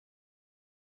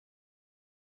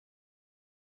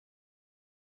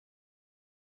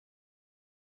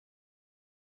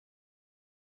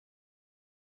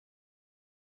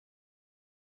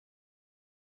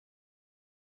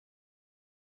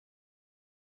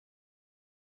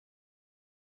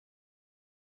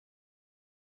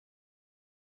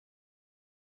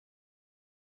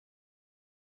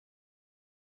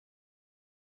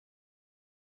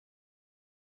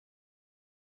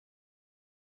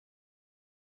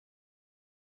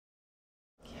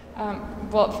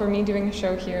Well, for me, doing a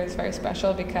show here is very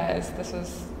special because this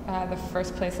was the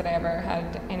first place that I ever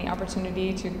had any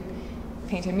opportunity to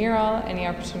paint a mural, any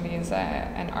opportunity as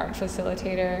an art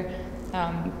facilitator.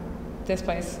 This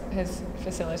place has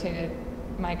facilitated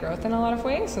my growth in a lot of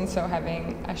ways, and so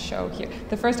having a show here,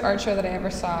 the first art show that I ever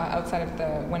saw outside of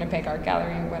the Winnipeg Art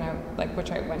Gallery,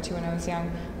 which I went to when I was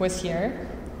young, was here.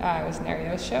 It was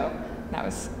Nerio's show. That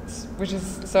was,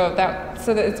 so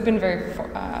it's been very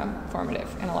formative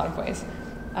in a lot of ways.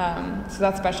 So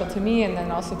that's special to me, and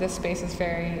then also this space is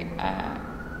very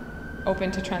open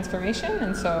to transformation,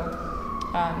 and so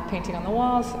painting on the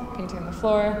walls, painting on the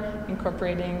floor,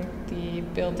 incorporating the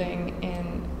building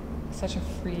in such a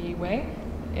free way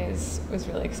was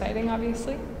really exciting,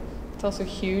 obviously. It's also a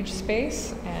huge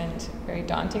space and very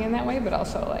daunting in that way, but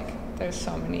also there's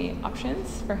so many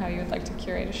options for how you would like to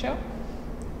curate a show.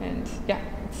 And yeah,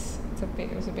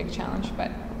 it was a big challenge,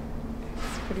 but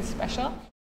it's pretty special.